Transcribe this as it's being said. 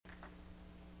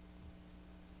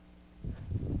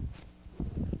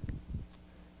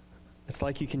It's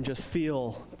like you can just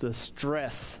feel the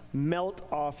stress melt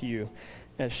off you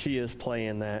as she is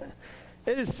playing that.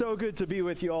 It is so good to be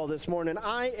with you all this morning.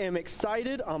 I am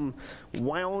excited. I'm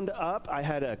wound up. I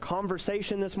had a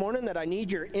conversation this morning that I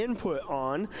need your input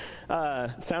on.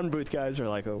 Sound booth guys are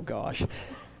like, oh gosh.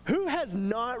 Who has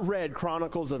not read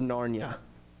Chronicles of Narnia?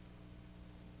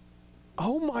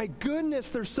 Oh my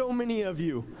goodness, there's so many of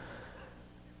you.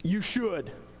 You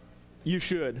should. You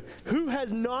should. Who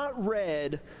has not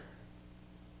read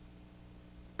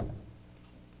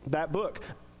that book?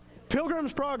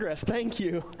 Pilgrim's Progress, thank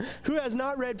you. Who has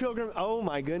not read Pilgrim? Oh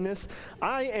my goodness.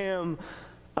 I am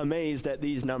amazed at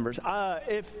these numbers.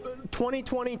 If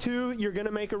 2022, you're going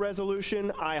to make a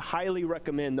resolution, I highly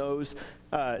recommend those.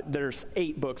 There's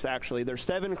 8 books, actually. There's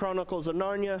 7 Chronicles of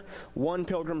Narnia, 1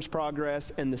 Pilgrim's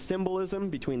Progress, and the symbolism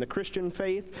between the Christian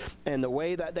faith and the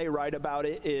way that they write about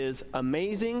it is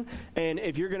amazing. And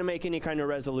if you're going to make any kind of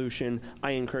resolution,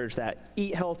 I encourage that.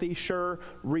 Eat healthy, sure.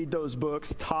 Read those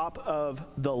books. Top of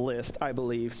the list, I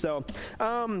believe. So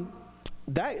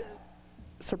that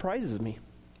surprises me.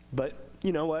 But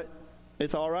you know what?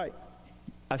 It's all right.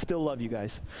 I still love you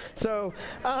guys. So,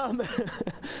 all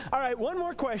right, one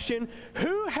more question.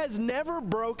 Who has never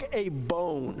broke a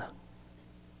bone?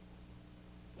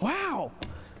 Wow.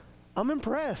 I'm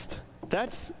impressed.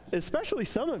 That's especially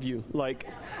some of you. Like,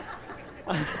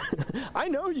 I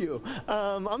know you.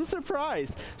 I'm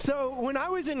surprised. So when I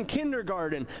was in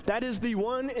kindergarten, that is the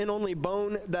one and only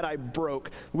bone that I broke.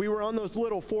 We were on those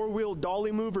little 4-wheel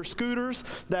dolly mover scooters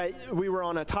that we were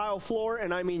on a tile floor,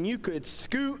 and I mean, you could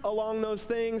scoot along those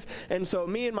things. And so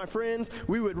me and my friends,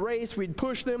 we would race, we'd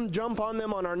push them, jump on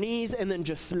them on our knees, and then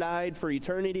just slide for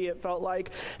eternity, it felt like.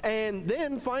 And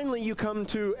then finally you come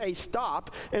to a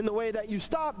stop, and the way that you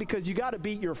stop, because you got to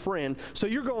beat your friend, so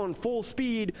you're going full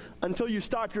speed until you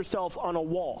stop yourself on a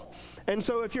wall. And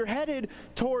so if you're headed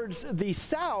towards the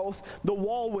south, the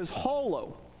wall was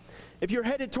hollow. If you're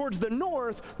headed towards the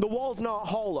north, the wall's not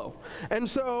hollow. And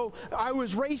so I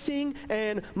was racing,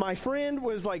 and my friend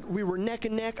was like, we were neck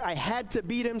and neck. I had to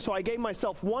beat him, so I gave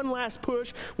myself one last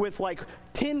push with like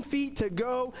 10 feet to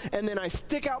go, and then I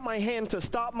stick out my hand to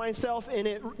stop myself, and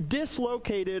it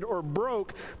dislocated or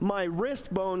broke my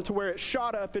wrist bone to where it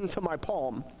shot up into my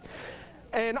palm.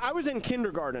 And I was in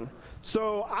kindergarten,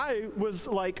 so I was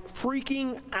like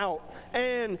freaking out.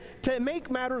 And to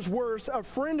make matters worse, a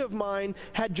friend of mine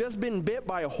had just been bit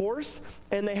by a horse,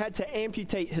 and they had to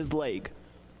amputate his leg.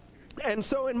 And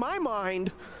so in my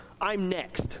mind, I'm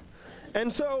next.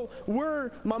 And so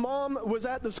my mom was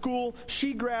at the school,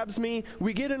 she grabs me,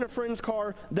 we get in a friend's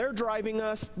car, they're driving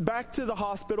us back to the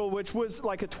hospital, which was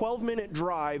like a 12-minute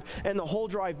drive, and the whole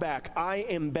drive back, I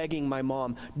am begging my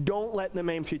mom, don't let them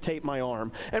amputate my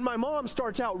arm. And my mom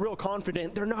starts out real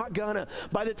confident, they're not gonna.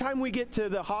 By the time we get to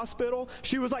the hospital,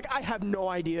 she was like, I have no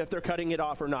idea if they're cutting it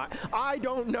off or not. I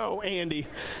don't know, Andy.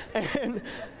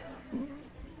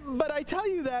 But I tell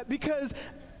you that because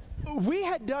we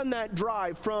had done that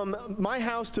drive from my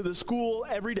house to the school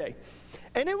every day.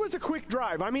 And it was a quick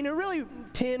drive. I mean, it really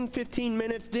 10, 15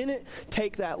 minutes didn't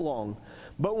take that long.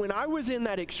 But when I was in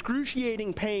that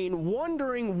excruciating pain,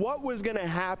 wondering what was going to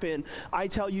happen, I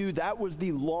tell you, that was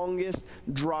the longest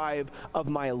drive of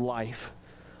my life.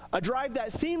 A drive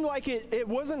that seemed like it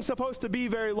wasn't supposed to be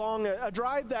very long, a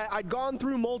drive that I'd gone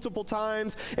through multiple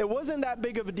times. It wasn't that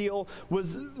big of a deal,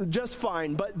 was just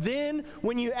fine. But then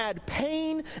when you add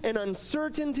pain and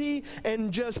uncertainty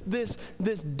and just this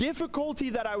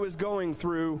difficulty that I was going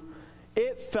through,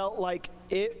 it felt like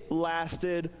it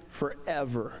lasted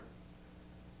forever.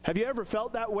 Have you ever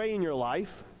felt that way in your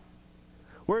life?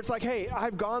 Where it's like, hey,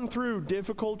 I've gone through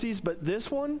difficulties, but this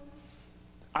one,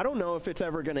 I don't know if it's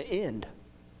ever going to end.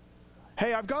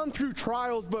 Hey, I've gone through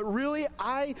trials, but really,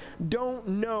 I don't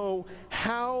know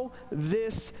how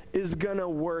this is going to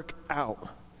work out.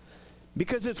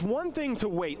 Because it's one thing to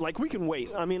wait. Like, we can wait.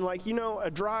 I mean, like,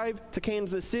 a drive to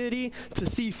Kansas City to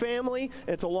see family,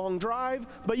 it's a long drive,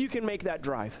 but you can make that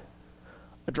drive.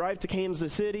 A drive to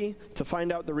Kansas City to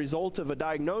find out the result of a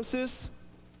diagnosis,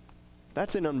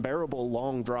 that's an unbearable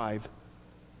long drive.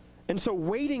 And so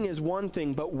waiting is one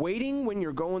thing, but waiting when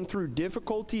you're going through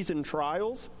difficulties and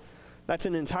trials, that's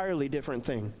an entirely different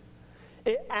thing.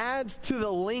 It adds to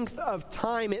the length of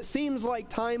time. It seems like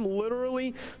time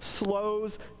literally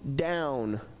slows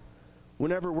down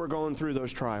whenever we're going through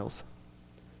those trials.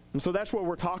 And so that's what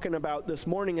we're talking about this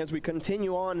morning as we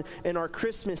continue on in our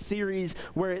Christmas series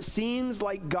where it seems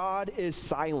like God is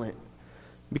silent.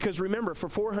 Because remember, for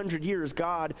 400 years,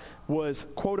 God was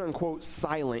quote-unquote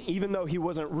silent, even though he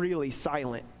wasn't really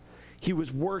silent. He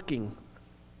was working.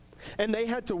 And they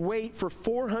had to wait for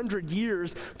 400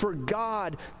 years for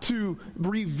God to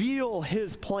reveal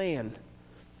his plan.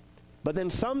 But then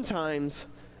sometimes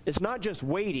it's not just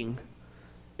waiting.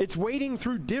 It's waiting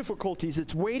through difficulties.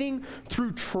 It's waiting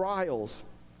through trials.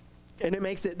 And it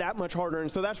makes it that much harder.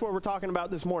 And so that's what we're talking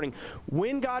about this morning.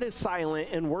 When God is silent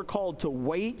and we're called to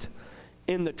wait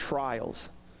in the trials.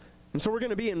 And so we're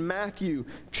going to be in Matthew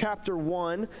chapter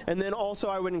 1. And then also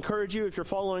I would encourage you, if you're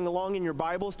following along in your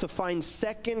Bibles, to find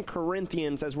 2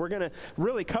 Corinthians, as we're going to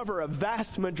really cover a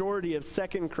vast majority of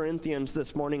 2 Corinthians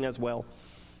this morning as well.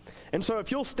 And so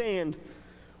if you'll stand,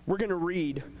 we're going to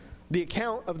read the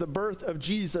account of the birth of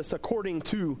Jesus according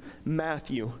to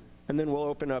Matthew. And then we'll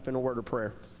open up in a word of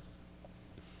prayer.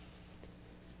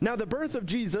 Now the birth of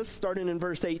Jesus, starting in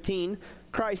verse 18,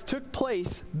 Christ took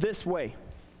place this way.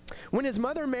 When his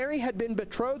mother Mary had been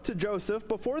betrothed to Joseph,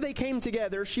 before they came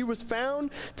together, she was found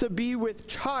to be with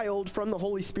child from the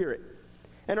Holy Spirit.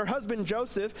 And her husband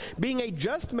Joseph, being a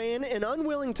just man and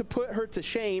unwilling to put her to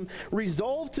shame,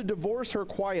 resolved to divorce her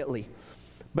quietly.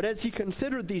 But as he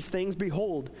considered these things,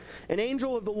 behold, an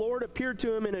angel of the Lord appeared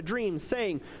to him in a dream,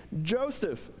 saying,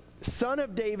 Joseph, son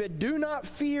of David, do not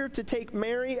fear to take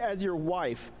Mary as your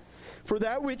wife, for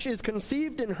that which is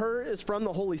conceived in her is from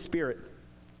the Holy Spirit.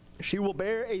 She will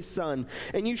bear a son,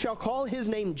 and you shall call his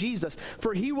name Jesus,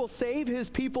 for he will save his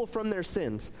people from their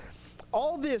sins.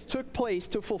 All this took place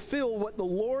to fulfill what the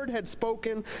Lord had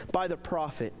spoken by the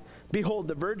prophet. Behold,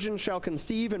 the virgin shall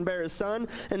conceive and bear a son,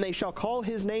 and they shall call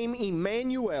his name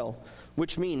Emmanuel,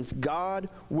 which means God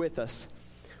with us.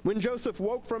 When Joseph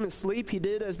woke from his sleep, he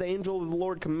did as the angel of the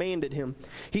Lord commanded him.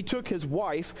 He took his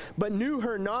wife, but knew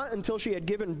her not until she had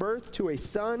given birth to a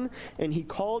son, and he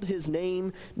called his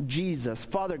name Jesus.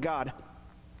 Father God,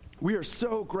 we are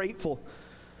so grateful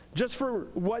just for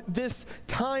what this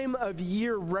time of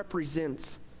year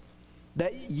represents.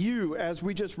 That you, as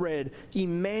we just read,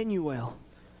 Emmanuel,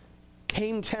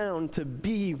 came down to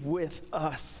be with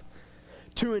us,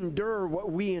 to endure what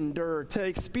we endure, to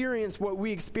experience what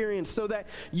we experience, so that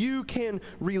you can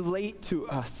relate to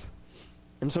us.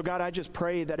 And so, God, I just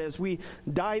pray that as we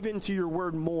dive into your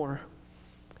word more,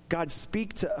 God,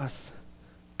 speak to us.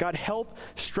 God, help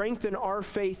strengthen our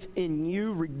faith in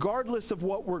you, regardless of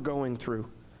what we're going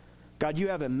through. God, you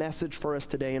have a message for us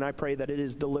today, and I pray that it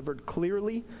is delivered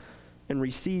clearly and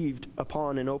received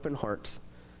upon in open hearts.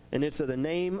 And it's in the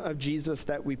name of Jesus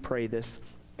that we pray this.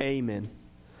 Amen.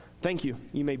 Thank you.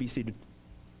 You may be seated.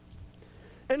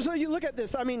 And so you look at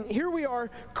this. I mean, here we are.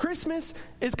 Christmas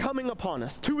is coming upon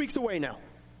us. 2 weeks away now.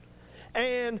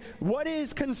 And what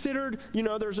is considered,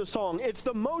 there's a song. It's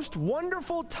the most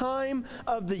wonderful time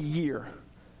of the year.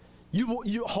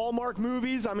 You Hallmark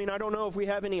movies, I don't know if we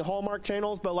have any Hallmark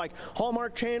channels, but like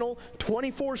Hallmark Channel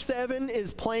 24/7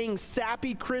 is playing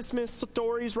sappy Christmas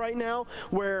stories right now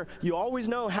where you always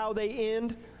know how they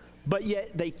end, but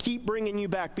yet they keep bringing you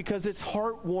back because it's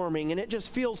heartwarming and it just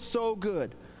feels so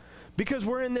good. Because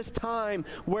we're in this time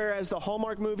where, as the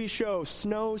Hallmark movies show,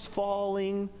 snow's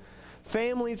falling,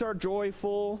 families are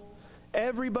joyful,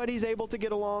 everybody's able to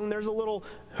get along. There's a little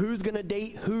who's going to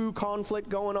date who conflict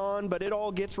going on, but it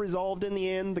all gets resolved in the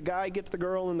end. The guy gets the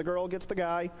girl and the girl gets the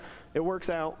guy. It works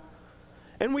out.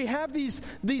 And we have these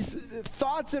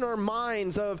thoughts in our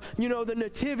minds of, the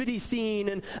nativity scene.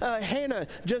 And Hannah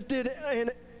just did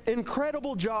an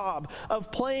incredible job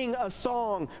of playing a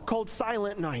song called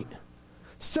Silent Night.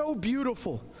 So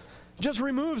beautiful. Just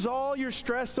removes all your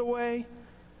stress away.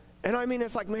 And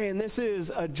it's like, man, this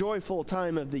is a joyful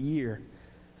time of the year.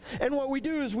 And what we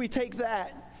do is we take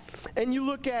that and you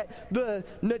look at the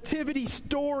nativity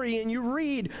story and you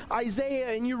read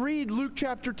Isaiah and you read Luke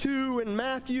chapter 2 and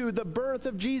Matthew, the birth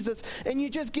of Jesus, and you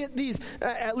just get these,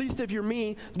 at least if you're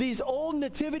me, these old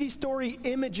nativity story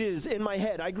images in my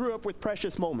head. I grew up with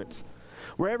Precious Moments,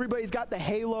 where everybody's got the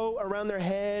halo around their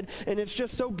head and it's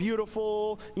just so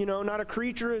beautiful, not a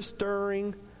creature is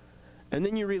stirring. And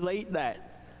then you relate that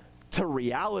to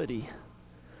reality,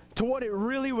 to what it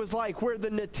really was like, where the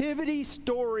nativity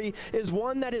story is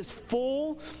one that is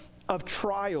full of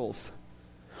trials,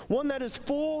 one that is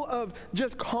full of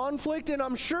just conflict, and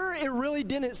I'm sure it really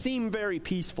didn't seem very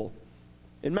peaceful.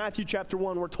 In Matthew chapter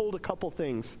 1, we're told a couple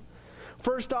things.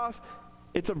 First off,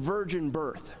 it's a virgin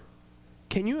birth.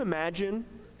 Can you imagine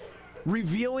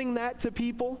revealing that to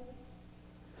people?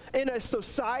 In a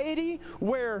society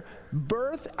where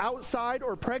birth outside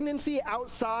or pregnancy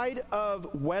outside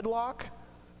of wedlock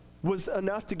was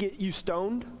enough to get you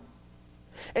stoned.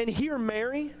 And here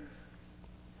Mary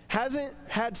hasn't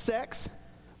had sex,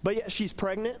 but yet she's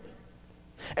pregnant.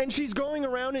 And she's going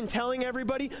around and telling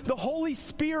everybody, the Holy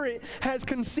Spirit has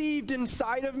conceived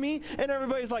inside of me. And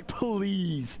everybody's like,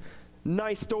 please,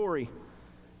 Nice story.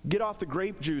 Get off the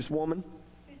grape juice, woman.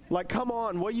 Like, come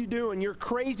on, what are you doing? You're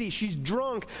crazy. She's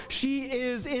drunk. She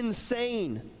is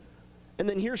insane. And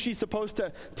then here she's supposed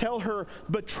to tell her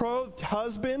betrothed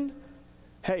husband,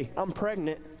 hey, I'm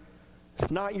pregnant.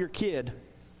 It's not your kid.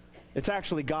 It's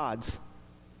actually God's.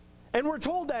 And we're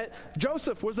told that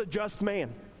Joseph was a just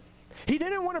man. He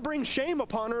didn't want to bring shame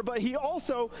upon her, but he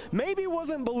also maybe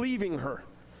wasn't believing her.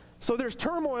 So there's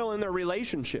turmoil in their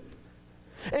relationship.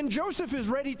 And Joseph is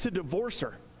ready to divorce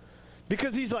her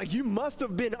because he's like, you must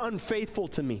have been unfaithful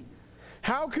to me.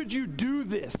 How could you do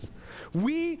this?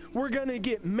 We were going to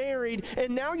get married,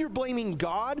 and now you're blaming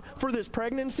God for this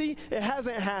pregnancy? It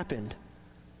hasn't happened.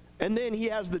 And then he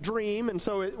has the dream, and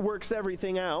so it works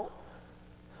everything out.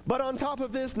 But on top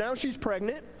of this, now she's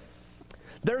pregnant.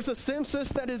 There's a census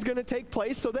that is going to take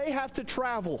place, so they have to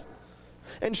travel.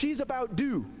 And she's about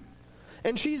due.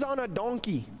 And she's on a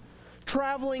donkey,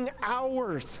 traveling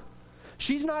hours.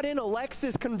 She's not in a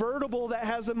Lexus convertible that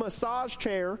has a massage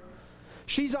chair.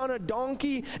 She's on a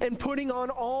donkey and putting on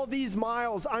all these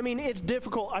miles. I mean, it's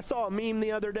difficult. I saw a meme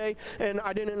the other day, and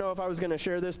I didn't know if I was going to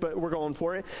share this, but we're going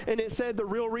for it. And it said the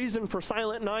real reason for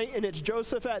Silent Night, and it's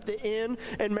Joseph at the inn,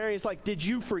 and Mary's like, did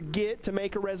you forget to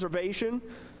make a reservation?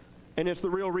 And it's the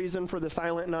real reason for the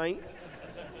Silent Night.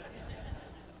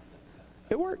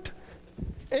 It worked.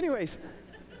 Anyways,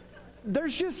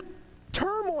 there's just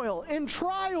turmoil and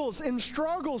trials and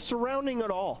struggles surrounding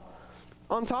it all.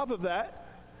 On top of that,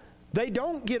 they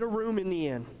don't get a room in the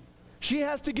inn. She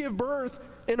has to give birth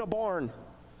in a barn.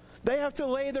 They have to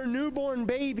lay their newborn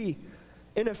baby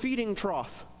in a feeding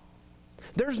trough.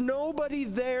 There's nobody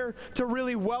there to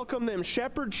really welcome them.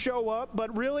 Shepherds show up,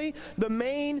 but really the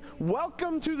main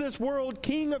welcome to this world,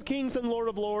 King of Kings and Lord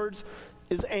of Lords,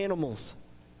 is animals.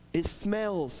 It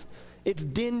smells. It's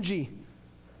dingy.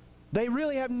 They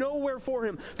really have nowhere for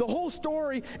him. The whole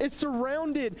story is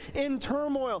surrounded in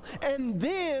turmoil. And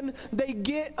then they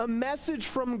get a message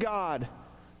from God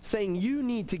saying, you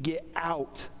need to get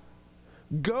out.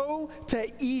 Go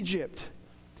to Egypt.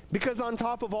 Because on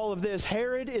top of all of this,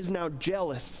 Herod is now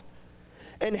jealous.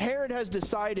 And Herod has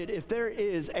decided if there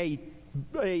is a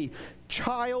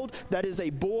child that is a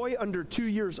boy under 2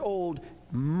 years old,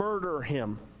 murder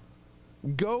him.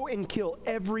 Go and kill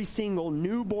every single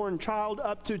newborn child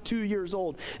up to 2 years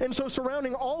old. And so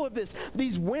surrounding all of this,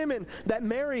 these women that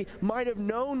Mary might have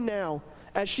known now,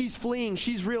 as she's fleeing,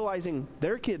 she's realizing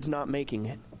their kid's not making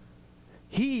it.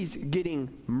 He's getting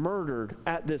murdered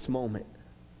at this moment.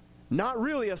 Not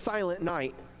really a silent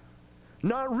night.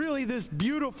 Not really this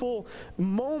beautiful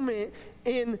moment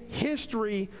in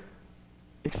history,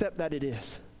 except that it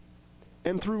is.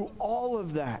 And through all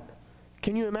of that,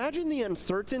 can you imagine the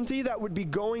uncertainty that would be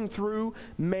going through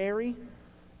Mary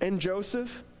and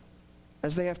Joseph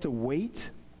as they have to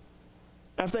wait?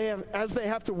 As they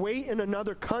have to wait in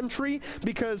another country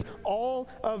because all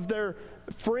of their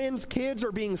friends' kids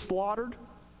are being slaughtered?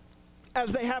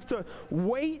 As they have to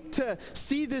wait to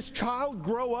see this child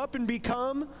grow up and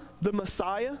become the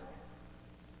Messiah?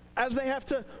 As they have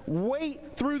to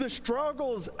wait through the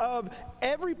struggles of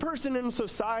every person in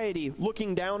society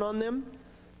looking down on them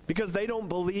because they don't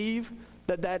believe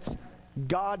that that's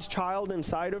God's child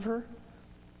inside of her?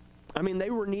 I mean, they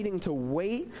were needing to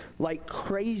wait like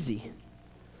crazy.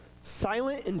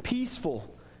 Silent and peaceful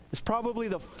is probably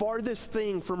the farthest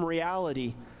thing from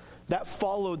reality that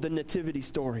followed the nativity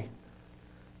story.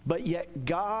 But yet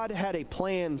God had a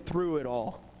plan through it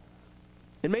all.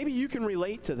 And maybe you can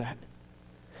relate to that.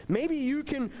 Maybe you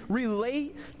can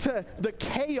relate to the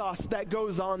chaos that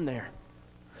goes on there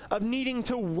of needing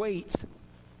to wait.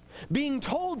 Being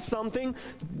told something,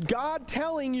 God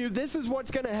telling you this is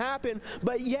what's going to happen,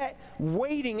 but yet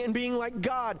waiting and being like,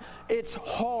 God, it's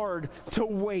hard to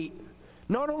wait.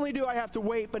 Not only do I have to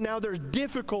wait, but now there's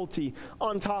difficulty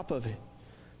on top of it.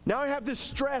 Now I have this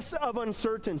stress of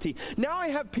uncertainty. Now I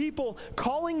have people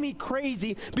calling me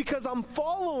crazy because I'm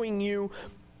following you,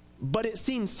 but it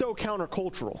seems so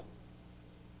countercultural.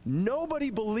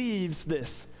 Nobody believes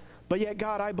this. But yet,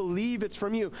 God, I believe it's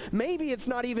from you. Maybe it's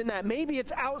not even that. Maybe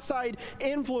it's outside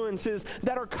influences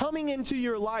that are coming into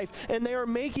your life and they are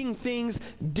making things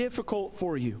difficult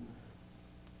for you.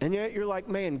 And yet you're like,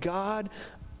 man, God,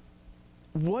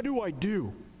 what do I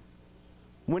do?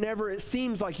 Whenever it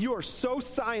seems like you are so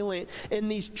silent in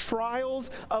these trials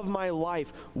of my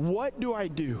life, what do I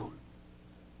do?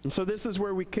 And so this is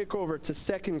where we kick over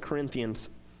to 2 Corinthians.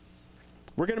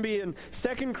 We're going to be in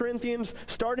 2 Corinthians,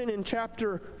 starting in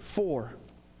chapter 4.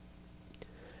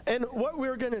 And what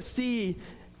we're going to see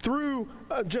through,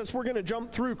 we're going to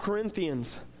jump through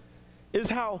Corinthians, is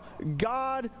how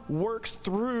God works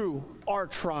through our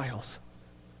trials.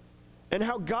 and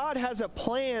how God has a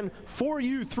plan for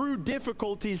you through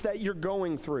difficulties that you're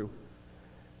going through.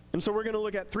 And so we're going to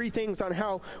look at 3 things on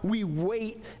how we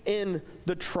wait in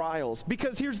the trials.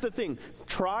 Because here's the thing,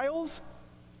 trials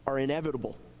are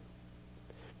inevitable.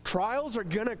 Trials are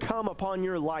going to come upon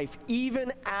your life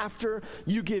even after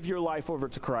you give your life over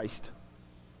to Christ.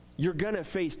 You're going to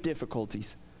face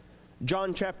difficulties.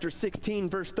 John chapter 16,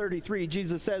 verse 33,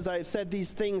 Jesus says, I have said these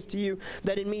things to you,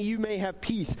 that in me you may have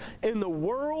peace. In the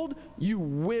world you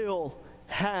will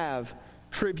have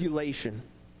tribulation.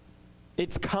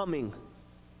 It's coming.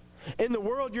 In the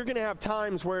world, you're going to have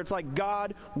times where it's like,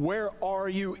 God, where are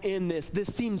you in this?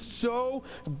 This seems so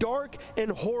dark and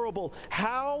horrible.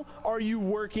 How are you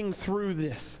working through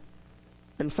this?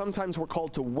 And sometimes we're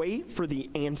called to wait for the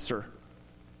answer.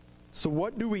 So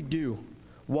what do we do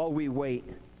while we wait?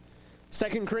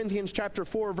 2 Corinthians chapter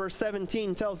 4, verse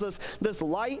 17 tells us, this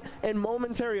light and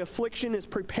momentary affliction is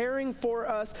preparing for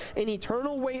us an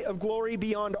eternal weight of glory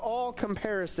beyond all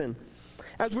comparison.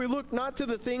 As we look not to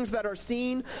the things that are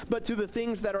seen, but to the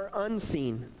things that are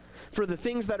unseen. For the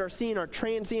things that are seen are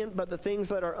transient, but the things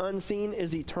that are unseen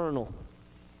is eternal.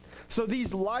 So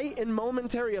these light and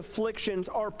momentary afflictions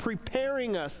are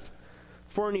preparing us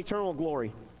for an eternal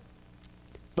glory.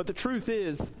 But the truth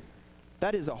is,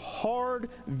 that is a hard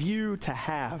view to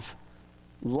have.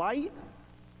 Light,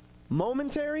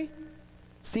 momentary,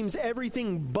 seems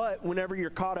everything but whenever you're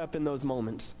caught up in those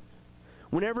moments.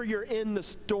 Whenever you're in the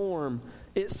storm,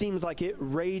 it seems like it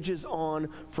rages on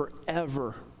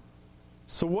forever.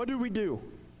 So what do?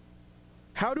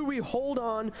 How do we hold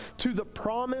on to the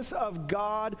promise of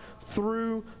God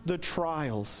through the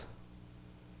trials?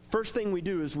 First thing we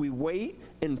do is we wait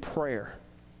in prayer.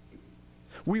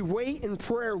 We wait in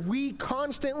prayer. We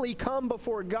constantly come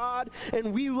before God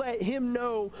and we let Him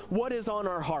know what is on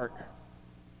our heart.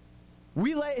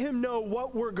 We let Him know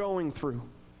what we're going through.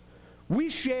 We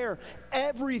share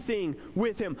everything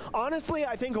with Him. Honestly,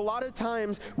 I think a lot of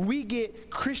times we get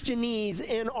Christianese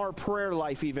in our prayer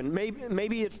life even.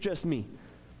 Maybe it's just me.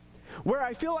 Where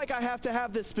I feel like I have to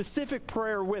have this specific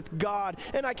prayer with God,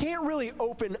 and I can't really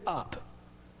open up.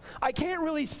 I can't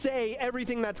really say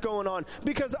everything that's going on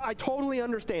because I totally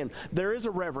understand there is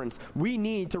a reverence. We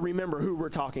need to remember who we're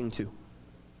talking to.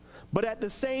 But at the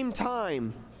same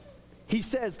time, He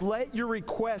says, let your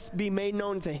requests be made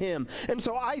known to Him. And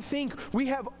so I think we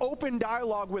have open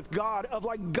dialogue with God of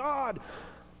like, God,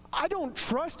 I don't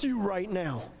trust you right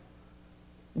now.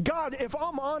 God, if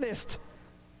I'm honest,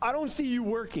 I don't see you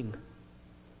working.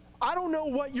 I don't know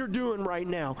what you're doing right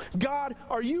now. God,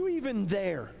 are you even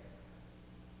there?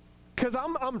 Because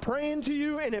I'm praying to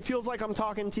you and it feels like I'm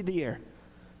talking to the air.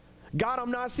 God,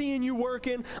 I'm not seeing you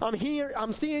working.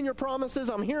 I'm seeing your promises.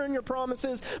 I'm hearing your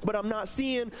promises, but I'm not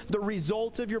seeing the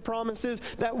results of your promises.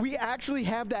 That we actually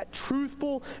have that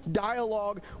truthful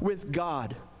dialogue with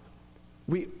God.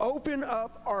 We open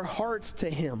up our hearts to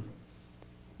Him.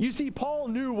 You see, Paul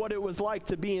knew what it was like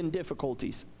to be in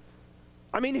difficulties.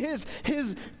 I mean, his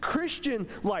Christian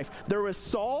life, there was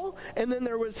Saul, and then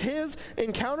there was his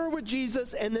encounter with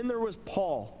Jesus, and then there was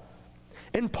Paul.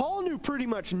 And Paul knew pretty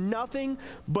much nothing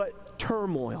but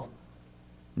turmoil,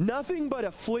 nothing but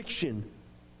affliction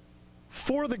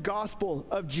for the gospel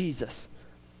of Jesus.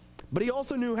 But he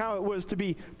also knew how it was to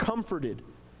be comforted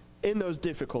in those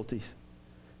difficulties.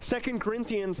 2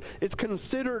 Corinthians is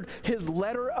considered his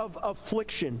letter of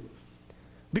affliction.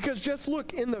 Because just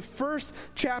look, in the first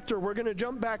chapter, we're going to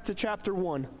jump back to chapter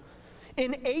 1.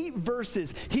 In 8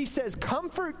 verses, he says,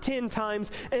 comfort 10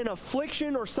 times, and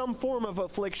affliction or some form of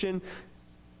affliction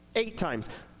 8 times.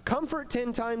 Comfort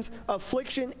 10 times,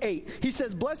 affliction 8. He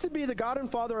says, blessed be the God and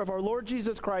Father of our Lord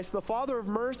Jesus Christ, the Father of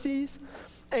mercies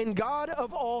and God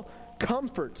of all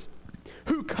comforts,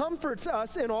 who comforts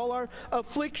us in all our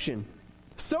affliction,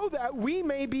 so that we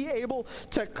may be able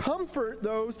to comfort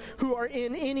those who are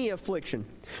in any affliction,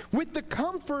 with the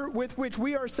comfort with which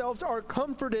we ourselves are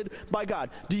comforted by God.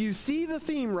 Do you see the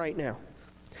theme right now?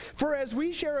 For as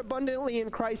we share abundantly in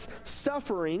Christ's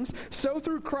sufferings, so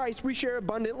through Christ we share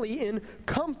abundantly in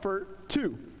comfort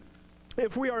too.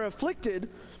 If we are afflicted,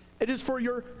 it is for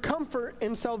your comfort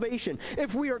and salvation.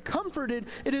 If we are comforted,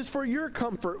 it is for your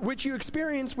comfort, which you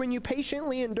experience when you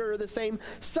patiently endure the same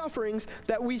sufferings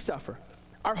that we suffer.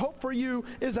 Our hope for you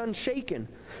is unshaken,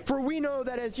 for we know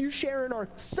that as you share in our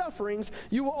sufferings,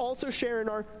 you will also share in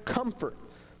our comfort.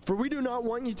 For we do not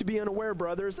want you to be unaware,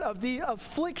 brothers, of the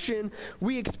affliction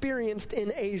we experienced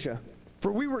in Asia.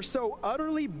 For we were so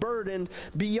utterly burdened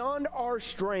beyond our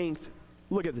strength.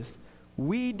 Look at this.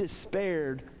 We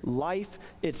despaired life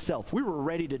itself. We were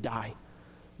ready to die.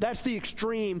 That's the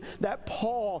extreme that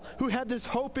Paul, who had this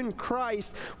hope in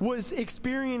Christ, was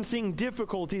experiencing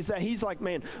difficulties that he's like,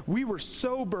 man, we were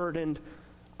so burdened,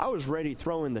 I was ready to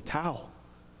throw in the towel.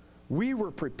 We were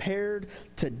prepared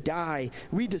to die.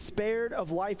 We despaired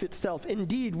of life itself.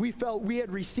 Indeed, we felt we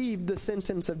had received the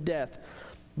sentence of death.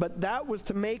 But that was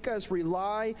to make us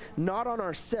rely not on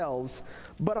ourselves,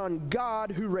 but on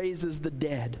God who raises the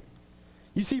dead.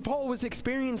 You see, Paul was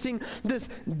experiencing this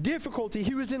difficulty.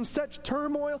 He was in such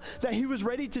turmoil that he was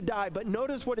ready to die. But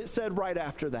notice what it said right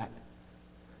after that.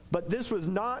 But this was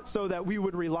not so that we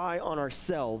would rely on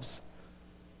ourselves,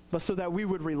 but so that we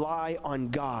would rely on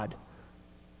God.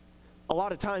 A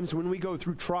lot of times when we go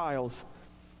through trials,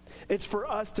 it's for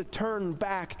us to turn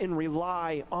back and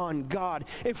rely on God.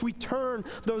 If we turn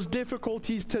those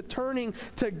difficulties to turning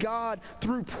to God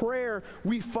through prayer,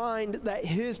 we find that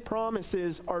His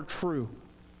promises are true.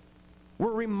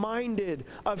 We're reminded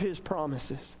of His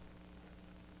promises.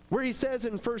 Where He says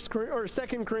in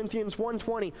 2 Corinthians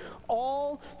 1:20,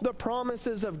 all the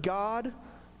promises of God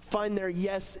find their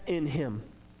yes in Him.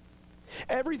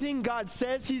 Everything God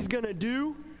says He's going to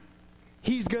do,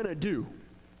 He's going to do.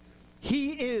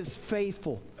 He is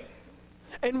faithful.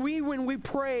 And we, when we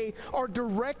pray, are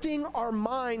directing our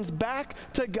minds back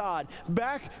to God,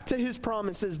 back to His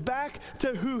promises, back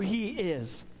to who He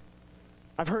is.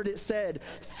 I've heard it said,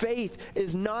 faith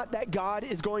is not that God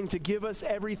is going to give us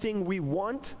everything we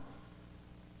want,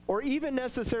 or even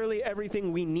necessarily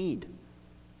everything we need.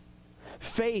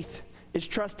 Faith is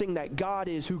trusting that God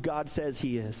is who God says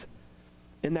He is,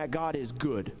 and that God is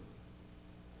good.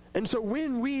 And so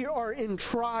when we are in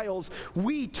trials,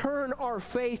 we turn our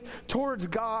faith towards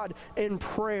God in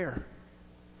prayer,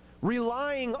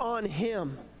 relying on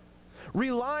Him,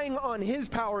 relying on His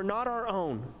power, not our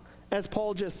own, as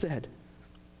Paul just said.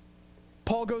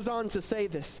 Paul goes on to say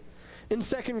this in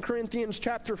 2 Corinthians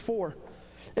chapter 4.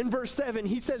 In verse 7,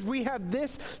 he says, we have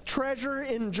this treasure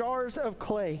in jars of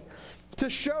clay to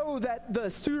show that the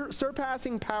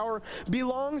surpassing power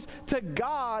belongs to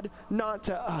God, not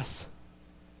to us.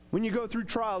 When you go through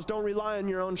trials, don't rely on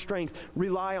your own strength.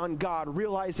 Rely on God.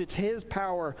 Realize it's His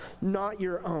power, not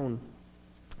your own.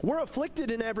 We're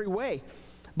afflicted in every way,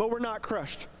 but we're not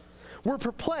crushed. We're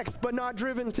perplexed, but not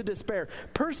driven to despair.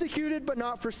 Persecuted, but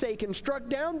not forsaken. Struck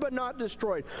down, but not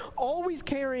destroyed. Always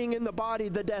carrying in the body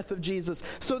the death of Jesus,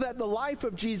 so that the life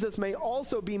of Jesus may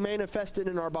also be manifested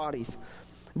in our bodies.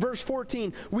 Verse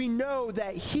 14, we know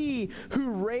that He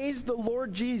who raised the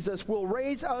Lord Jesus will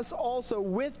raise us also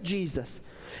with Jesus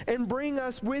and bring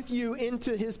us with you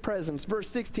into His presence. Verse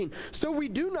 16, so we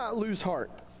do not lose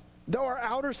heart. Though our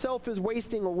outer self is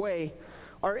wasting away,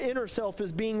 our inner self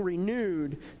is being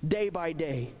renewed day by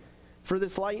day. For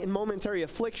this light and momentary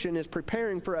affliction is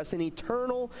preparing for us an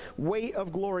eternal weight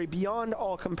of glory beyond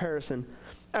all comparison,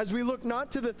 as we look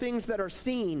not to the things that are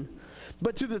seen,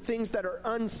 but to the things that are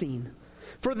unseen.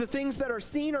 For the things that are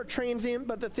seen are transient,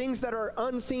 but the things that are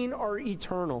unseen are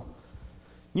eternal.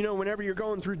 You know, whenever you're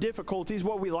going through difficulties,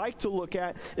 what we like to look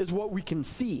at is what we can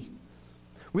see.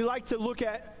 We like to look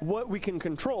at what we can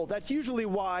control. That's usually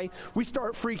why we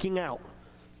start freaking out,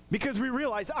 because we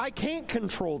realize I can't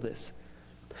control this.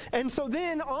 And so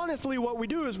then, honestly, what we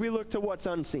do is we look to what's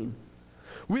unseen.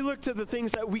 We look to the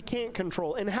things that we can't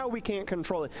control and how we can't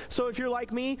control it. So if you're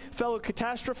like me, fellow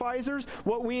catastrophizers,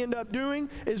 what we end up doing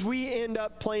is we end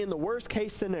up playing the worst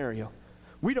case scenario.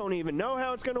 We don't even know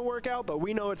how it's going to work out, but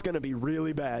we know it's going to be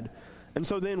really bad. And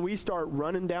so then we start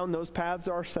running down those paths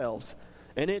ourselves,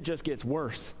 and it just gets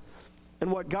worse.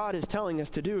 And what God is telling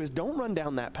us to do is don't run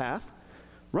down that path.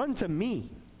 Run to me.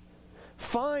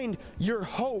 Find your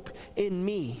hope in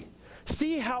me.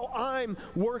 See how I'm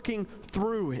working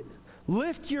through it.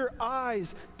 Lift your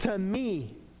eyes to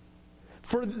me.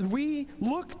 For we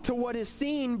look to what is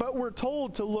seen, but we're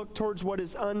told to look towards what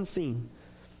is unseen.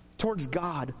 Towards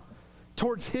God.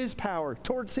 Towards His power.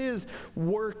 Towards His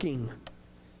working.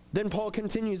 Then Paul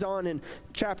continues on in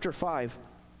chapter 5.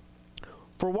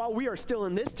 For while we are still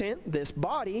in this tent, this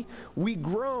body, we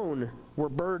groan, we're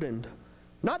burdened.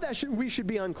 Not that we should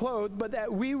be unclothed, but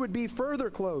that we would be further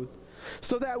clothed,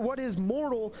 so that what is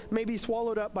mortal may be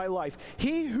swallowed up by life.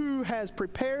 He who has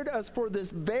prepared us for this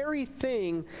very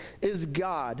thing is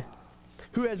God,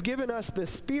 who has given us the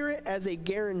Spirit as a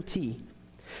guarantee.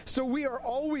 So we are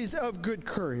always of good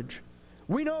courage.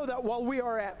 We know that while we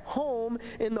are at home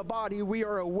in the body, we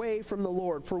are away from the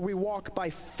Lord, for we walk by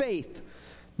faith,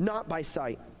 not by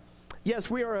sight.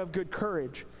 Yes, we are of good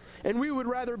courage. And we would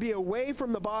rather be away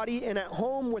from the body and at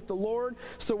home with the Lord.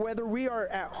 So whether we are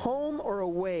at home or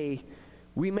away,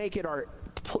 we make it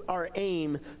our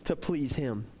aim to please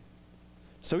Him.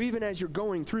 So even as you're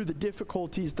going through the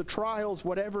difficulties, the trials,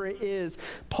 whatever it is,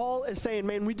 Paul is saying,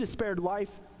 man, we despaired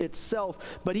life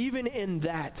itself. But even in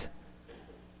that,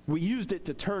 we used it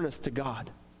to turn us to God.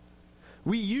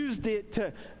 We used it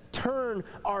to turn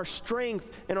our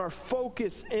strength and our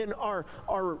focus and our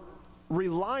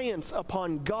reliance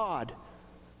upon God,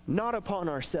 not upon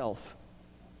ourselves.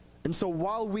 And so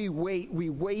while we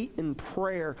wait in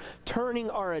prayer,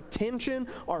 turning our attention,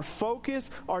 our focus,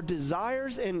 our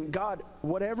desires, and God,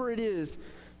 whatever it is,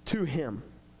 to Him.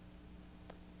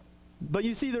 But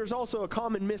you see, there's also a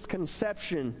common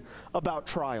misconception about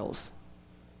trials.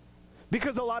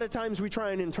 Because a lot of times we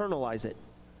try and internalize it.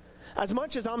 As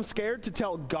much as I'm scared to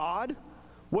tell God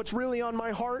what's really on my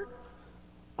heart,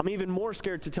 I'm even more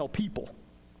scared to tell people.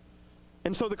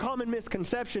 And so the common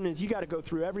misconception is you got to go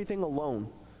through everything alone.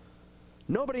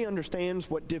 Nobody understands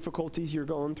what difficulties you're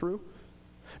going through.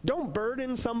 Don't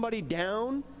burden somebody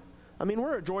down. I mean,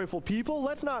 we're a joyful people.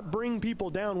 Let's not bring people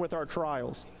down with our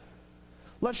trials.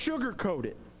 Let's sugarcoat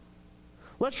it.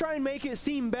 Let's try and make it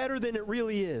seem better than it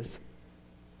really is.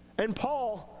 And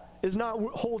Paul is not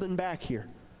holding back here.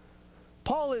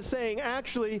 Paul is saying,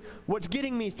 actually, what's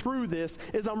getting me through this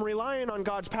is I'm relying on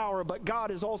God's power, but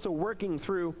God is also working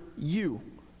through you.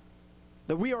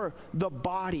 That we are the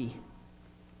body.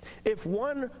 If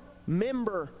one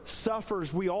member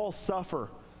suffers, we all suffer,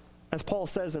 as Paul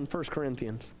says in 1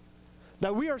 Corinthians.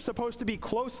 That we are supposed to be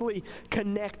closely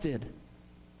connected.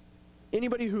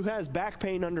 Anybody who has back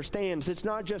pain understands it's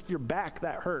not just your back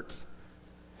that hurts.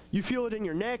 You feel it in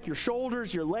your neck, your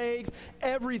shoulders, your legs.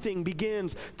 Everything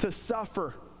begins to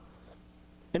suffer.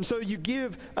 And so you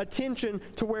give attention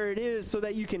to where it is so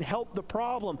that you can help the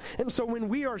problem. And so when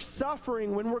we are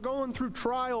suffering, when we're going through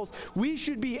trials, we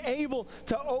should be able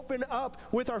to open up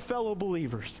with our fellow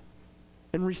believers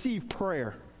and receive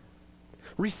prayer,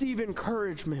 receive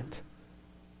encouragement,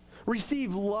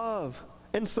 receive love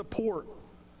and support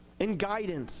and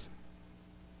guidance.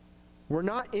 We're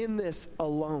not in this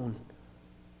alone.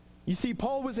 You see,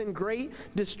 Paul was in great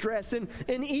distress, and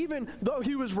even though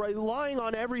he was relying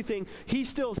on everything, he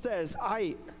still says,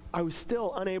 I was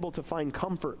still unable to find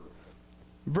comfort.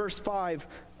 Verse 5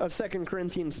 of 2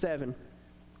 Corinthians 7.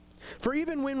 For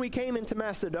even when we came into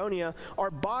Macedonia,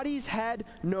 our bodies had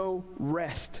no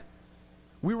rest.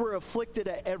 We were afflicted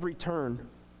at every turn.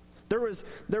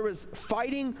 There was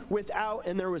fighting without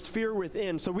and there was fear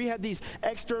within. So we had these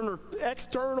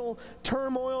external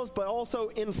turmoils, but also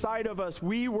inside of us,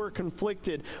 we were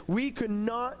conflicted. We could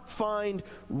not find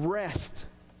rest.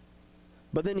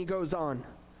 But then he goes on,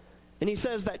 and he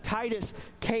says that Titus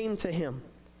came to him.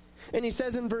 And he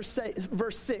says in verse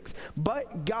 6,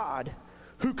 but God,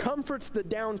 who comforts the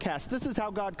downcast, this is how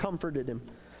God comforted him,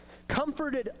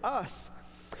 comforted us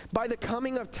by the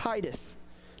coming of Titus.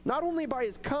 Not only by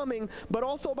his coming, but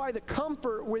also by the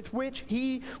comfort with which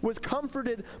he was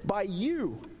comforted by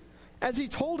you, as he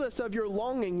told us of your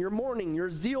longing, your mourning,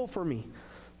 your zeal for me,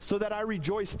 so that I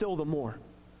rejoice still the more.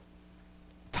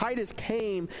 Titus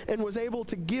came and was able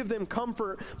to give them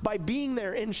comfort by being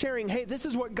there and sharing, hey, this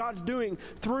is what God's doing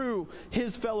through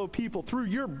his fellow people, through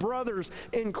your brothers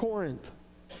in Corinth.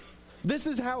 This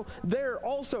is how they're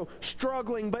also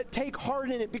struggling, but take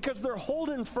heart in it because they're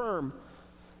holding firm.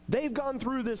 They've gone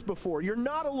through this before. You're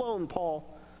not alone, Paul.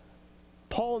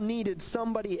 Paul needed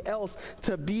somebody else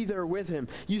to be there with him.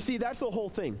 You see, that's the whole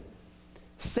thing.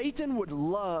 Satan would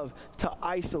love to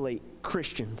isolate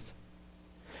Christians.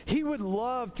 He would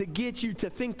love to get you to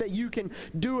think that you can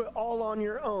do it all on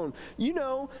your own. You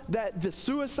know that the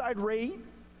suicide rate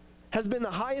has been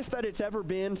the highest that it's ever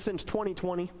been since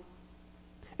 2020.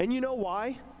 And you know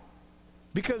why?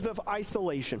 Because of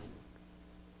isolation.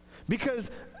 Because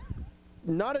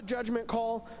not a judgment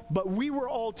call, but we were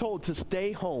all told to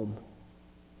stay home,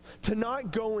 to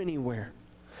not go anywhere,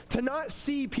 to not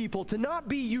see people, to not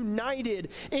be united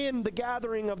in the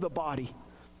gathering of the body.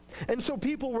 And so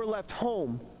people were left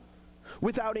home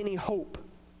without any hope.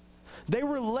 They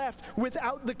were left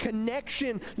without the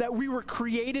connection that we were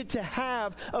created to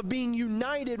have of being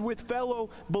united with fellow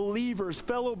believers,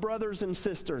 fellow brothers and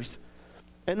sisters.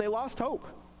 And they lost hope.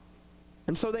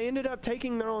 And so they ended up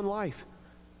taking their own life.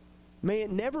 May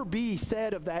it never be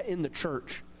said of that in the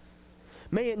church.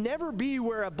 May it never be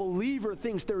where a believer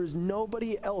thinks there is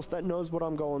nobody else that knows what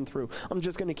I'm going through. I'm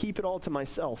just going to keep it all to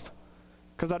myself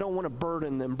because I don't want to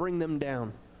burden them, bring them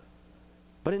down.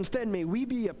 But instead, may we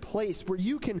be a place where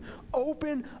you can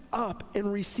open up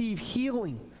and receive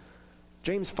healing.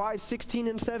 James 5:16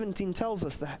 and 17 tells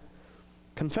us that.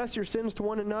 Confess your sins to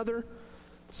one another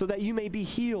so that you may be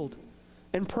healed,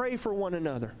 and pray for one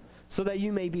another so that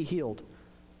you may be healed.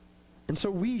 And so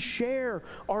we share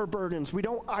our burdens. We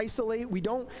don't isolate. We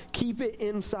don't keep it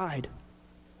inside.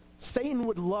 Satan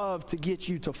would love to get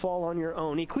you to fall on your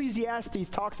own. Ecclesiastes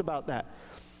talks about that,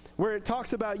 where it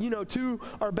talks about, two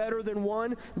are better than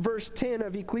one. Verse 10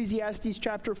 of Ecclesiastes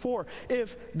chapter 4.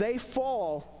 If they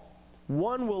fall,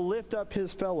 one will lift up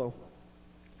his fellow.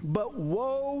 But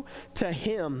woe to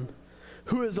him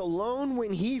who is alone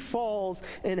when he falls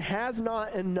and has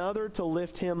not another to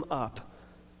lift him up.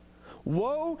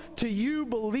 Woe to you,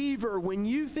 believer, when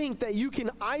you think that you can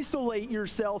isolate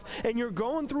yourself and you're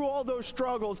going through all those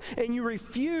struggles and you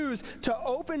refuse to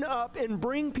open up and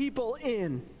bring people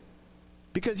in.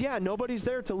 Because, nobody's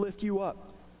there to lift you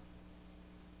up.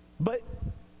 But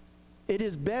it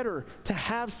is better to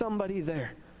have somebody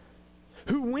there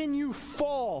who, when you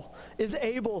fall, is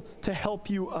able to help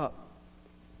you up.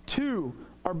 Two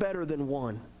are better than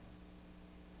one.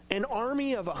 An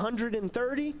army of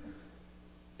 130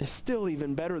 is still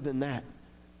even better than that.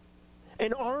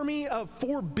 An army of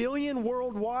 4 billion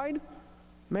worldwide?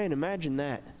 Man, imagine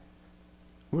that.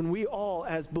 When we all,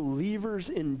 as believers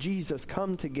in Jesus,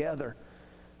 come together.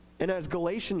 And as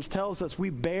Galatians tells us, we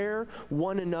bear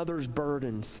one another's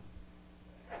burdens.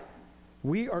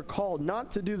 We are called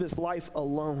not to do this life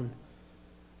alone.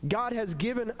 God has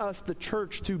given us the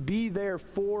church to be there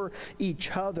for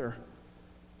each other.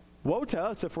 Woe to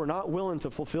us if we're not willing to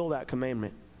fulfill that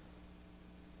commandment.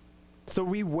 So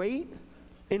we wait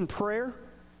in prayer.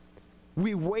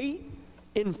 We wait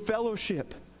in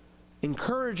fellowship,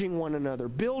 encouraging one another,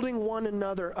 building one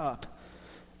another up.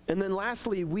 And then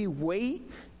lastly, we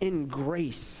wait in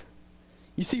grace.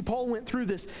 You see, Paul went through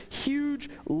this huge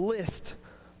list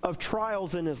of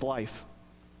trials in his life.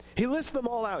 He lists them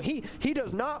all out. He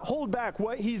does not hold back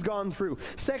what he's gone through.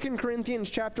 2 Corinthians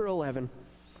chapter 11.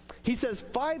 He says,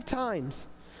 5 times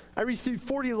I received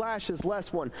 40 lashes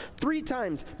less one. 3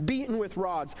 times beaten with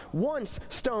rods. Once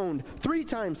stoned. 3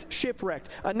 times shipwrecked.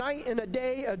 A night and a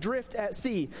day adrift at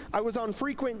sea. I was on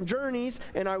frequent journeys,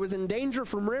 and I was in danger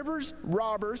from rivers,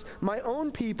 robbers, my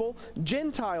own people,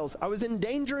 Gentiles. I was in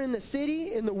danger in the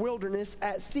city, in the wilderness,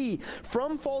 at sea,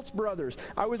 from false brothers.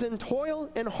 I was in toil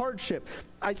and hardship.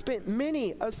 I spent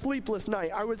many a sleepless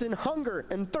night. I was in hunger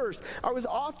and thirst. I was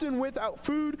often without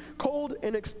food, cold,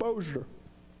 and exposure.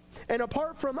 And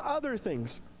apart from other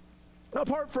things,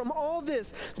 apart from all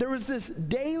this, there was this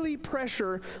daily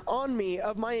pressure on me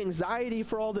of my anxiety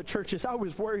for all the churches. I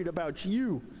was worried about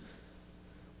you.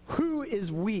 Who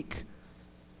is weak,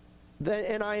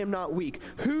 and I am not weak?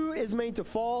 Who is made to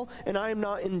fall, and I am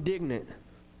not indignant?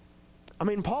 I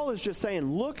mean, Paul is just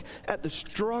saying, look at the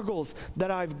struggles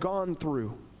that I've gone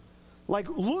through. Like,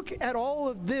 look at all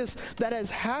of this that has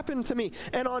happened to me.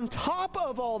 And on top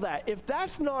of all that, if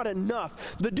that's not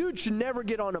enough, the dude should never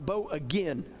get on a boat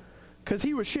again. Because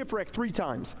he was shipwrecked 3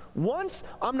 times. Once,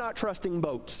 I'm not trusting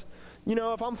boats.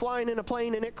 If I'm flying in a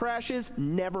plane and it crashes,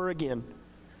 never again.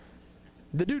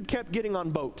 The dude kept getting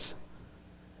on boats.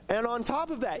 And on top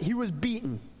of that, he was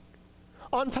beaten.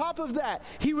 On top of that,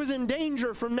 he was in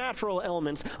danger from natural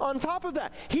elements. On top of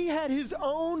that, he had his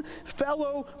own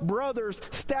fellow brothers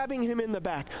stabbing him in the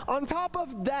back. On top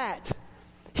of that,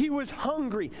 he was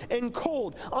hungry and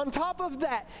cold. On top of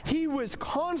that, he was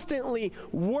constantly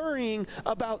worrying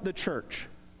about the church.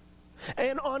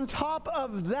 And on top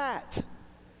of that,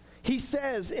 he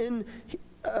says in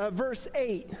verse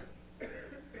 8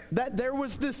 that there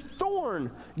was this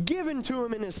thorn given to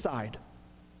him in his side.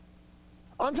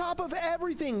 On top of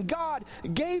everything, God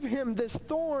gave him this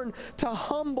thorn to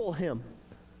humble him.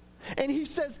 And he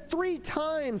says 3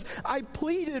 times, I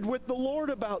pleaded with the Lord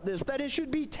about this, that it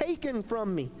should be taken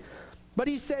from me. But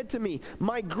he said to me,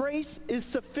 my grace is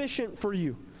sufficient for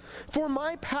you. For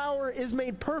my power is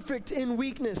made perfect in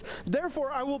weakness.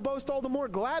 Therefore, I will boast all the more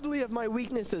gladly of my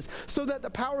weaknesses, so that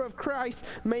the power of Christ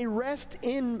may rest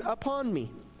upon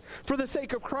me. For the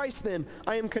sake of Christ, then,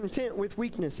 I am content with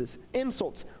weaknesses,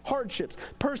 insults, hardships,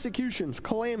 persecutions,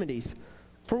 calamities.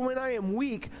 For when I am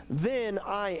weak, then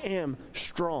I am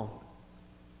strong.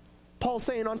 Paul's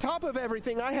saying, on top of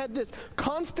everything, I had this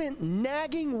constant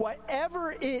nagging,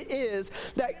 whatever it is,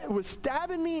 that was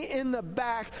stabbing me in the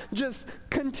back, just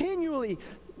continually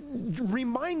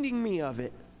reminding me of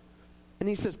it. And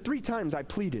he says, 3 times I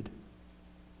pleaded.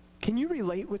 Can you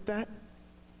relate with that?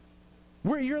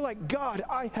 Where you're like, God,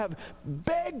 I have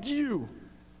begged you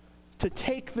to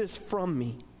take this from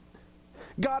me.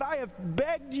 God, I have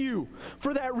begged you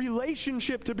for that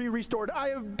relationship to be restored. I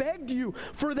have begged you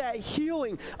for that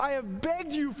healing. I have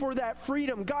begged you for that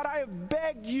freedom. God, I have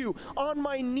begged you on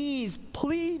my knees,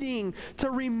 pleading to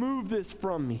remove this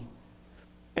from me.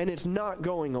 And it's not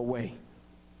going away.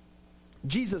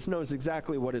 Jesus knows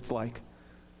exactly what it's like.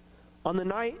 On the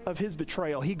night of his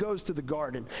betrayal, he goes to the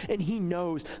garden and he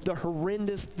knows the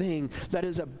horrendous thing that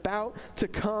is about to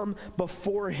come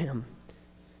before him.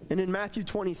 And in Matthew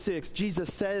 26,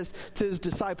 Jesus says to his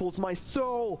disciples, "My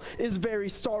soul is very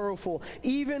sorrowful,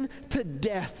 even to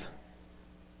death."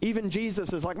 Even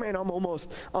Jesus is like, man,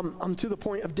 I'm to the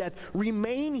point of death.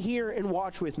 Remain here and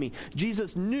watch with me.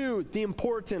 Jesus knew the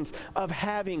importance of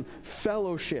having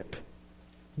fellowship.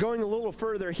 Going a little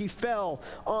further, he fell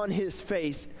on his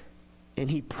face and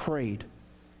he prayed.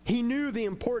 He knew the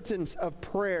importance of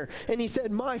prayer. And he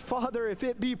said, "My Father, if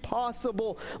it be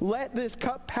possible, let this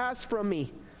cup pass from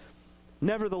me.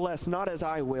 Nevertheless, not as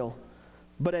I will,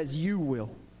 but as you will."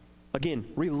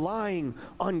 Again, relying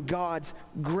on God's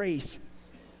grace.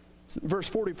 Verse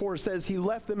 44 says, he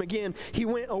left them again. He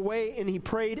went away and he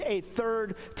prayed a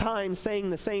third time,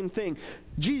 saying the same thing.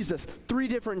 Jesus, 3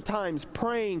 different times,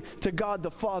 praying to God the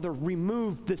Father,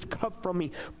 "Remove this cup from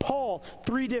me." Paul,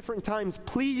 3 different times,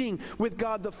 pleading with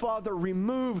God the Father,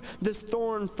 "Remove this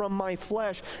thorn from my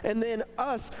flesh." And then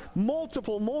us,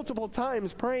 multiple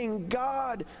times, praying,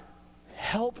 "God,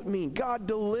 help me. God,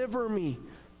 deliver me."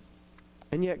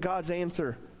 And yet God's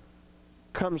answer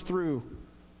comes through,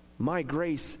 "My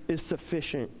grace is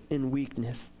sufficient in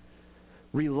weakness."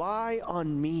 Rely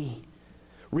on me.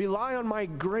 Rely on my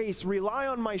grace. Rely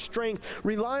on my strength.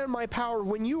 Rely on my power.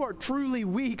 When you are truly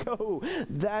weak,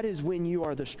 that is when you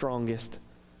are the strongest.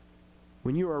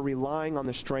 When you are relying on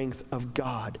the strength of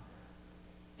God.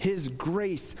 His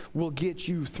grace will get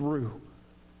you through.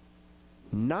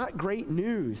 Not great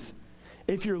news.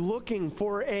 If you're looking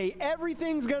for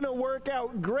everything's going to work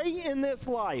out great in this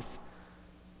life,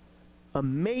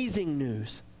 amazing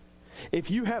news.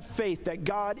 If you have faith that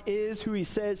God is who he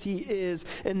says he is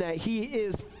and that he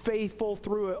is faithful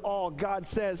through it all, God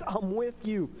says, "I'm with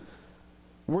you.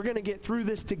 We're going to get through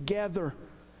this together."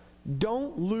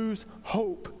 Don't lose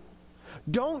hope.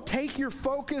 Don't take your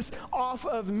focus off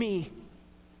of me.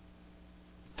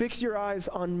 Fix your eyes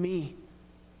on me.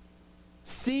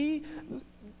 See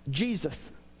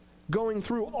Jesus going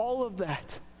through all of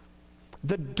that.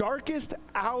 The darkest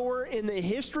hour in the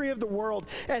history of the world,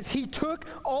 as he took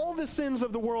all the sins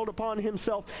of the world upon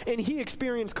himself and he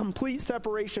experienced complete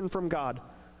separation from God.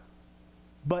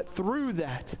 But through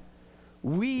that,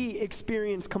 we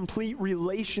experience complete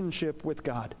relationship with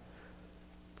God,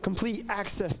 complete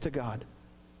access to God.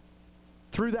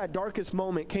 Through that darkest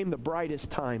moment came the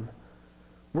brightest time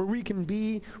where we can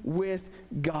be with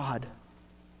God.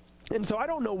 And so I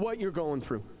don't know what you're going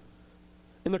through.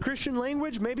 In the Christian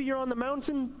language, maybe you're on the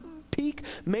mountain peak,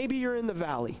 maybe you're in the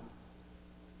valley.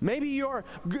 Maybe you're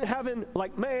having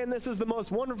like, man, this is the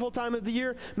most wonderful time of the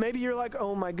year. Maybe you're like,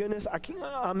 oh my goodness,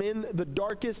 I'm in the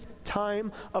darkest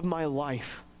time of my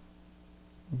life.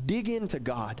 Dig into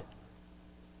God.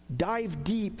 Dive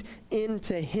deep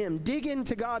into him. Dig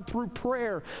into God through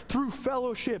prayer, through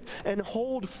fellowship, and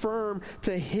hold firm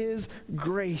to his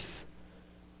grace.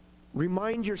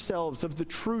 Remind yourselves of the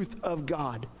truth of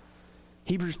God.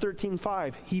 Hebrews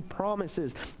 13:5, he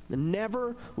promises,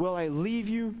 "Never will I leave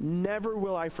you, never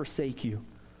will I forsake you."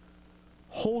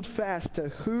 Hold fast to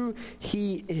who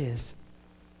he is.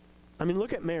 I mean,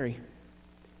 look at Mary.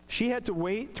 She had to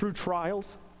wait through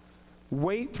trials,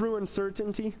 wait through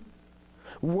uncertainty,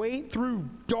 wait through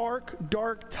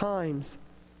dark times.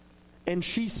 And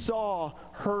she saw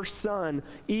her son,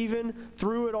 even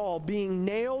through it all, being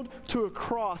nailed to a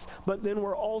cross. But then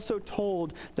we're also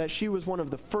told that she was one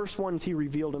of the first ones he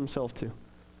revealed himself to.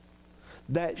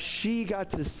 That she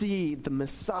got to see the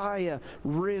Messiah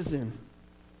risen.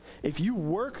 If you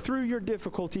work through your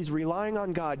difficulties relying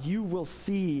on God, you will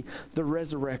see the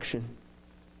resurrection.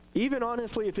 Even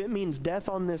honestly, if it means death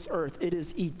on this earth, it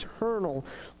is eternal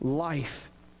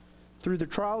life. Through the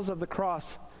trials of the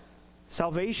cross,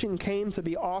 salvation came to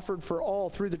be offered for all.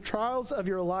 Through the trials of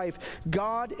your life,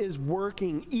 God is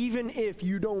working even if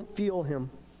you don't feel him.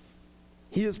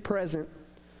 He is present.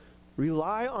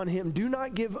 Rely on him. Do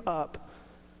not give up,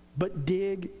 but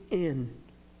dig in.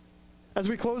 As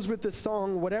we close with this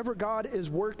song, whatever God is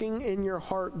working in your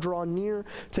heart, draw near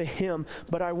to him.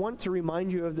 But I want to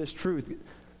remind you of this truth.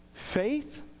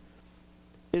 Faith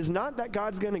is not that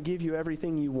God's going to give you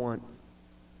everything you want,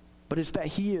 but it's that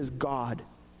he is God.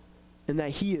 And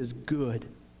that he is good.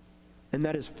 And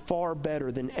that is far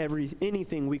better than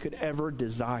anything we could ever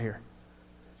desire.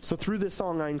 So through this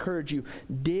song, I encourage you,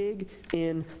 dig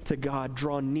into God.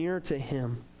 Draw near to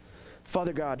him.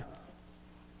 Father God,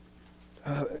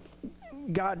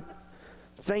 God,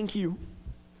 thank you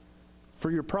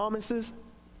for your promises.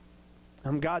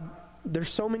 God, there's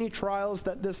so many trials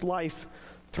that this life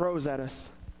throws at us.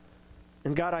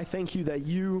 And God, I thank you that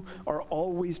you are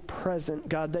always present.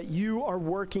 God, that you are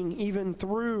working even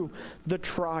through the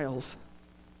trials,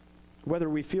 whether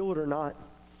we feel it or not.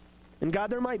 And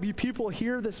God, there might be people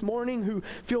here this morning who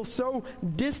feel so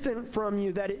distant from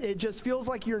you that it just feels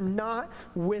like you're not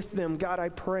with them. God, I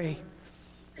pray,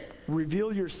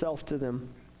 reveal yourself to them.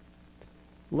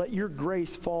 Let your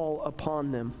grace fall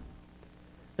upon them.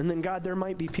 And then, God, there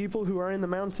might be people who are in the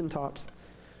mountaintops,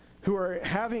 who are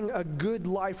having a good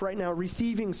life right now,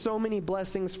 receiving so many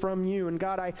blessings from you. And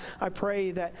God, I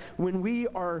pray that when we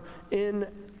are in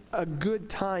a good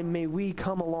time, may we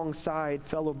come alongside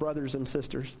fellow brothers and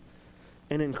sisters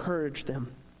and encourage them.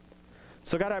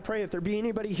 So God, I pray if there be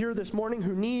anybody here this morning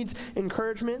who needs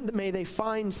encouragement, may they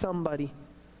find somebody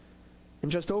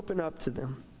and just open up to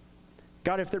them.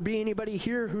 God, if there be anybody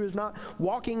here who is not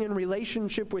walking in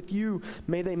relationship with you,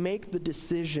 may they make the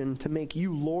decision to make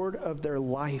you Lord of their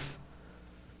life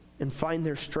and find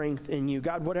their strength in you.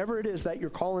 God, whatever it is that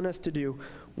you're calling us to do,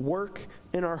 work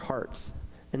in our hearts.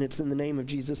 And it's in the name of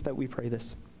Jesus that we pray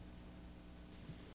this.